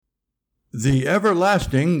The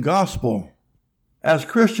everlasting gospel. As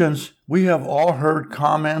Christians, we have all heard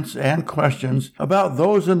comments and questions about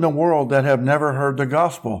those in the world that have never heard the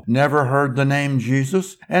gospel, never heard the name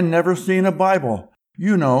Jesus, and never seen a Bible.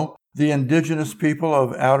 You know, the indigenous people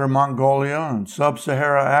of Outer Mongolia and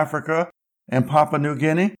Sub-Saharan Africa and Papua New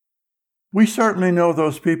Guinea. We certainly know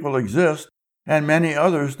those people exist, and many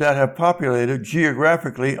others that have populated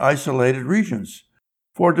geographically isolated regions.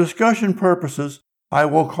 For discussion purposes, I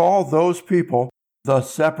will call those people the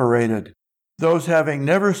separated, those having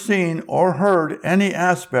never seen or heard any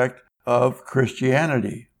aspect of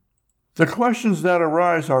Christianity. The questions that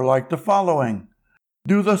arise are like the following.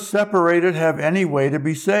 Do the separated have any way to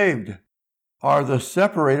be saved? Are the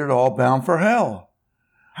separated all bound for hell?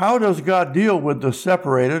 How does God deal with the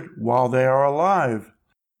separated while they are alive?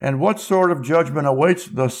 And what sort of judgment awaits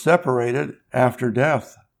the separated after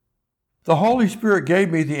death? The Holy Spirit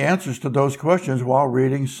gave me the answers to those questions while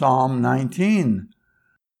reading Psalm 19.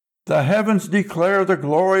 The heavens declare the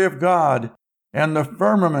glory of God, and the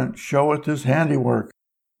firmament showeth his handiwork.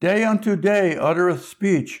 Day unto day uttereth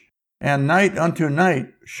speech, and night unto night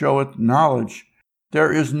showeth knowledge.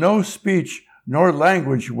 There is no speech nor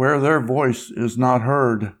language where their voice is not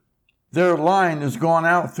heard. Their line is gone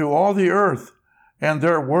out through all the earth, and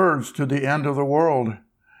their words to the end of the world.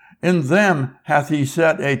 In them hath he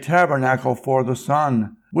set a tabernacle for the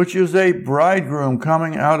sun, which is a bridegroom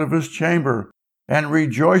coming out of his chamber, and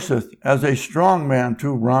rejoiceth as a strong man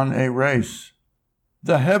to run a race.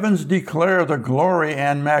 The heavens declare the glory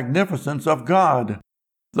and magnificence of God.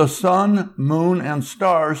 The sun, moon, and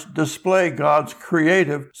stars display God's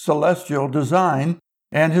creative celestial design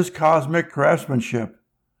and his cosmic craftsmanship.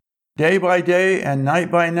 Day by day and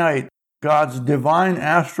night by night, God's divine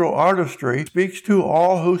astral artistry speaks to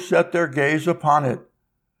all who set their gaze upon it.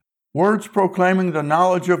 Words proclaiming the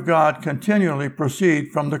knowledge of God continually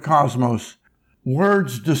proceed from the cosmos,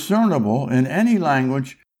 words discernible in any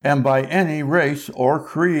language and by any race or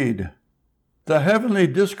creed. The heavenly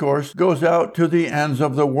discourse goes out to the ends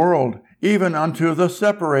of the world, even unto the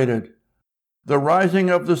separated. The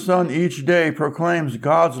rising of the sun each day proclaims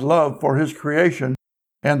God's love for his creation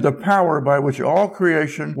and the power by which all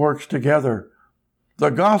creation works together.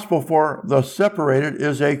 The gospel for the separated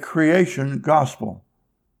is a creation gospel.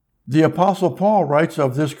 The Apostle Paul writes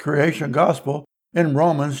of this creation gospel in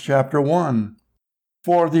Romans chapter 1.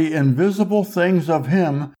 For the invisible things of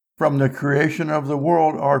him from the creation of the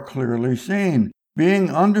world are clearly seen,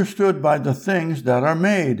 being understood by the things that are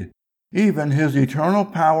made, even his eternal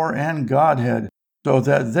power and Godhead, so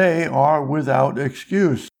that they are without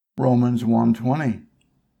excuse. Romans 1:20.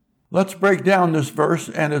 Let's break down this verse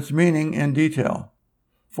and its meaning in detail.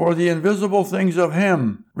 For the invisible things of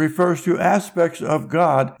him refers to aspects of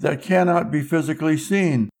God that cannot be physically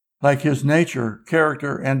seen, like his nature,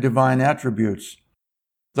 character, and divine attributes.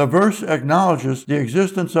 The verse acknowledges the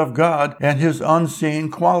existence of God and his unseen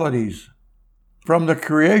qualities. From the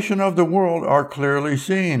creation of the world are clearly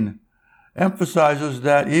seen, emphasizes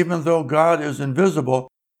that even though God is invisible,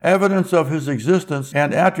 evidence of his existence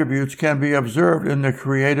and attributes can be observed in the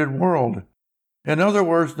created world. In other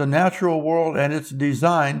words, the natural world and its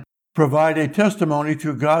design provide a testimony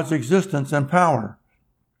to God's existence and power.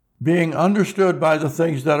 Being understood by the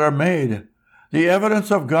things that are made, the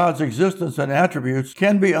evidence of God's existence and attributes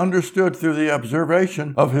can be understood through the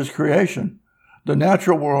observation of his creation. The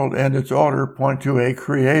natural world and its order point to a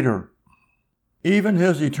creator. Even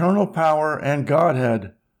his eternal power and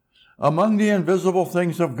Godhead. Among the invisible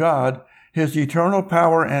things of God, his eternal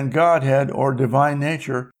power and Godhead, or divine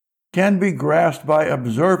nature, can be grasped by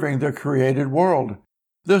observing the created world.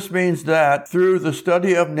 This means that, through the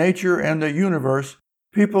study of nature and the universe,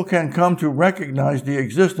 people can come to recognize the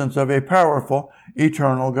existence of a powerful,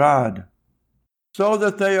 eternal God, so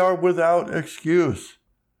that they are without excuse.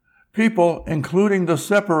 People, including the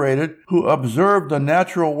separated, who observe the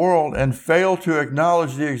natural world and fail to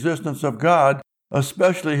acknowledge the existence of God,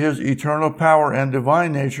 especially his eternal power and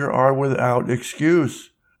divine nature, are without excuse.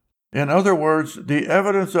 In other words, the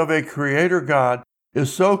evidence of a creator God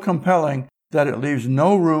is so compelling that it leaves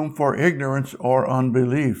no room for ignorance or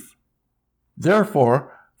unbelief.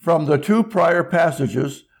 Therefore, from the two prior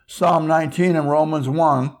passages, Psalm 19 and Romans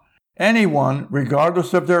 1, anyone,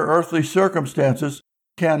 regardless of their earthly circumstances,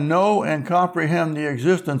 can know and comprehend the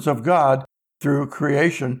existence of God through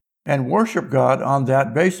creation and worship God on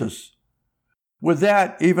that basis. With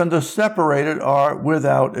that, even the separated are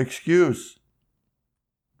without excuse.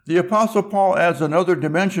 The Apostle Paul adds another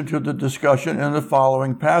dimension to the discussion in the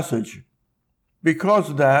following passage.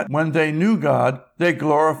 Because that, when they knew God, they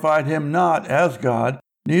glorified him not as God,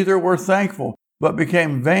 neither were thankful, but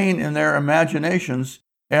became vain in their imaginations,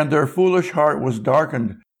 and their foolish heart was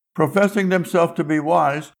darkened. Professing themselves to be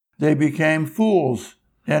wise, they became fools.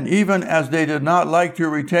 And even as they did not like to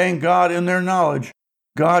retain God in their knowledge,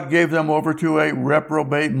 God gave them over to a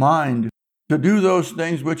reprobate mind, to do those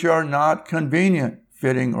things which are not convenient,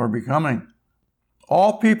 fitting, or becoming.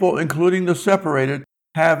 All people, including the separated,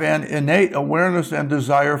 have an innate awareness and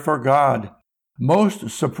desire for God. Most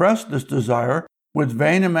suppress this desire with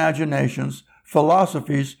vain imaginations,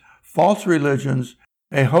 philosophies, false religions,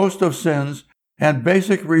 a host of sins, and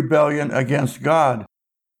basic rebellion against God.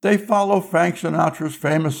 They follow Frank Sinatra's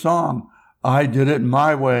famous song, "I Did It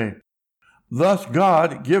My Way." Thus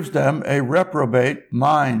God gives them a reprobate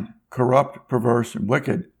mind, corrupt, perverse, and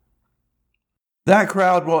wicked. That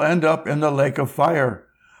crowd will end up in the lake of fire.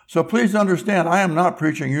 So please understand, I am not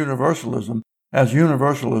preaching universalism, as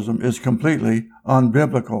universalism is completely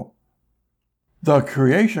unbiblical. The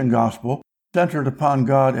creation gospel, centered upon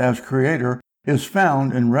God as creator, is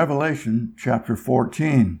found in Revelation chapter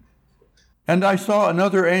 14. And I saw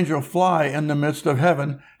another angel fly in the midst of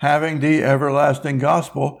heaven, having the everlasting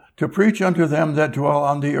gospel, to preach unto them that dwell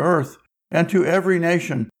on the earth, and to every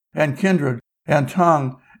nation, and kindred, and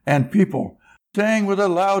tongue, and people, saying with a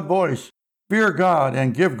loud voice, Fear God,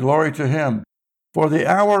 and give glory to him, for the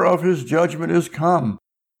hour of his judgment is come,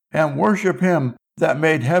 and worship him that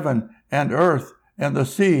made heaven, and earth, and the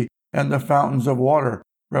sea, and the fountains of water.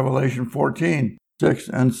 Revelation 14, 6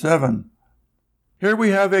 and 7. Here we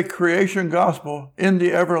have a creation gospel in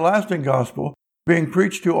the everlasting gospel being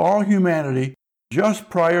preached to all humanity just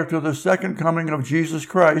prior to the second coming of Jesus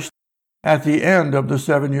Christ at the end of the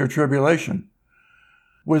 7-year tribulation.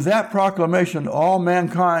 With that proclamation, all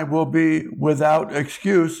mankind will be without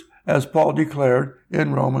excuse, as Paul declared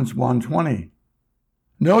in Romans 1:20.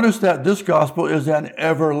 Notice that this gospel is an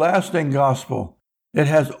everlasting gospel. It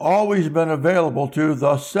has always been available to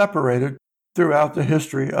the separated throughout the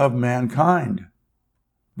history of mankind.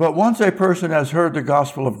 But once a person has heard the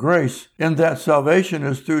gospel of grace, in that salvation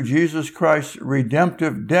is through Jesus Christ's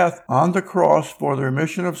redemptive death on the cross for the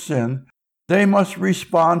remission of sin, they must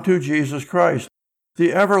respond to Jesus Christ.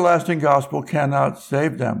 The everlasting gospel cannot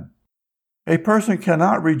save them. A person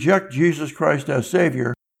cannot reject Jesus Christ as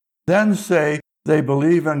Savior, then say they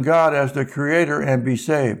believe in God as the Creator and be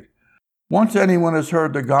saved. Once anyone has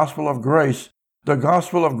heard the gospel of grace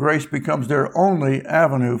becomes their only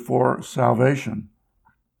avenue for salvation.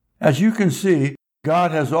 As you can see,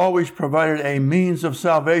 God has always provided a means of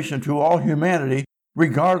salvation to all humanity,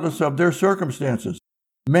 regardless of their circumstances.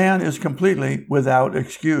 Man is completely without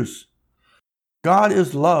excuse. God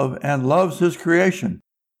is love and loves his creation.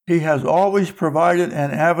 He has always provided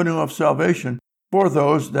an avenue of salvation for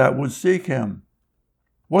those that would seek him.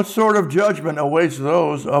 What sort of judgment awaits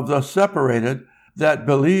those of the separated that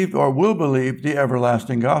believe or will believe the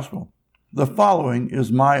everlasting gospel? The following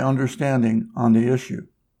is my understanding on the issue.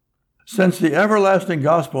 Since the everlasting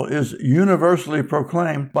gospel is universally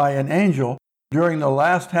proclaimed by an angel during the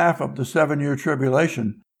last half of the 7-year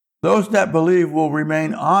tribulation, those that believe will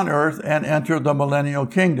remain on earth and enter the millennial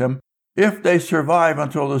kingdom if they survive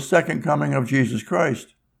until the second coming of Jesus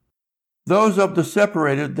Christ. Those of the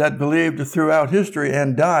separated that believed throughout history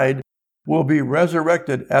and died will be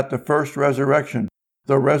resurrected at the first resurrection,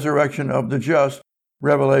 the resurrection of the just,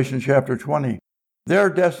 Revelation chapter 20. Their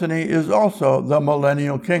destiny is also the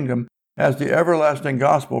millennial kingdom, as the everlasting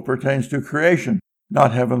gospel pertains to creation,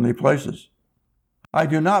 not heavenly places. I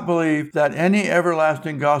do not believe that any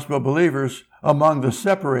everlasting gospel believers among the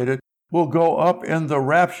separated will go up in the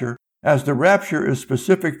rapture, as the rapture is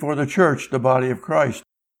specific for the church, the body of Christ.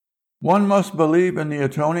 One must believe in the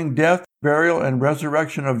atoning death, burial, and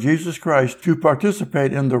resurrection of Jesus Christ to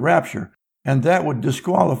participate in the rapture, and that would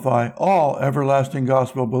disqualify all everlasting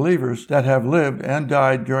gospel believers that have lived and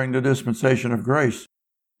died during the dispensation of grace.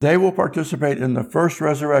 They will participate in the first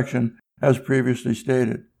resurrection, as previously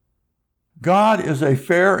stated. God is a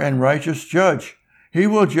fair and righteous judge. He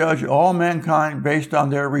will judge all mankind based on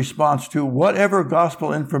their response to whatever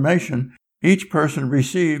gospel information each person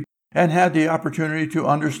received and had the opportunity to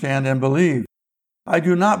understand and believe. I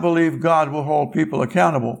do not believe God will hold people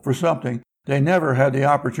accountable for something they never had the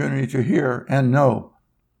opportunity to hear and know.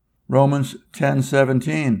 Romans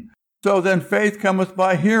 10:17. So then faith cometh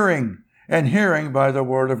by hearing, and hearing by the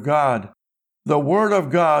word of God. The word of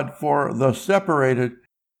God for the separated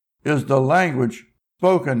is the language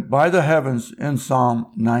spoken by the heavens in Psalm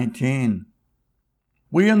 19.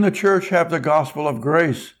 We in the church have the gospel of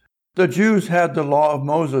grace. The Jews had the law of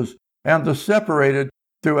Moses, and the separated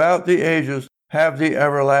throughout the ages have the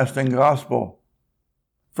everlasting gospel.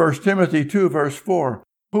 1 Timothy 2 verse 4,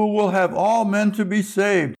 who will have all men to be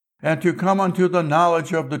saved and to come unto the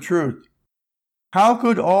knowledge of the truth. How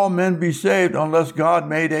could all men be saved unless God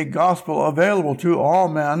made a gospel available to all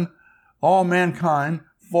men, all mankind,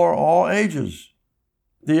 for all ages?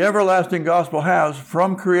 The everlasting gospel has,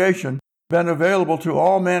 from creation, been available to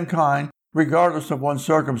all mankind, regardless of one's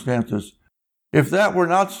circumstances. If that were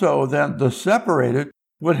not so, then the separated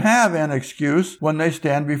would have an excuse when they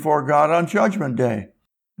stand before God on Judgment Day.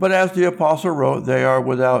 But as the apostle wrote, they are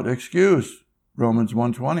without excuse, Romans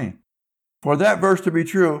 1:20. For that verse to be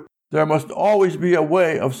true, there must always be a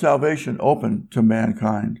way of salvation open to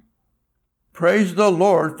mankind. Praise the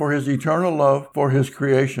Lord for his eternal love for his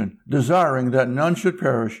creation, desiring that none should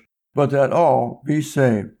perish, but that all be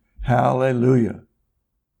saved. Hallelujah.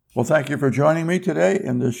 Well, thank you for joining me today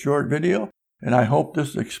in this short video, and I hope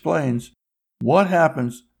this explains what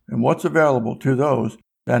happens and what's available to those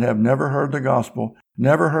that have never heard the gospel,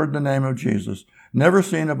 never heard the name of Jesus, never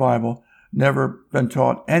seen a Bible, never been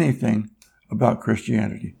taught anything about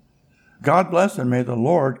Christianity. God bless, and may the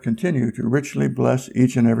Lord continue to richly bless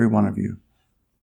each and every one of you.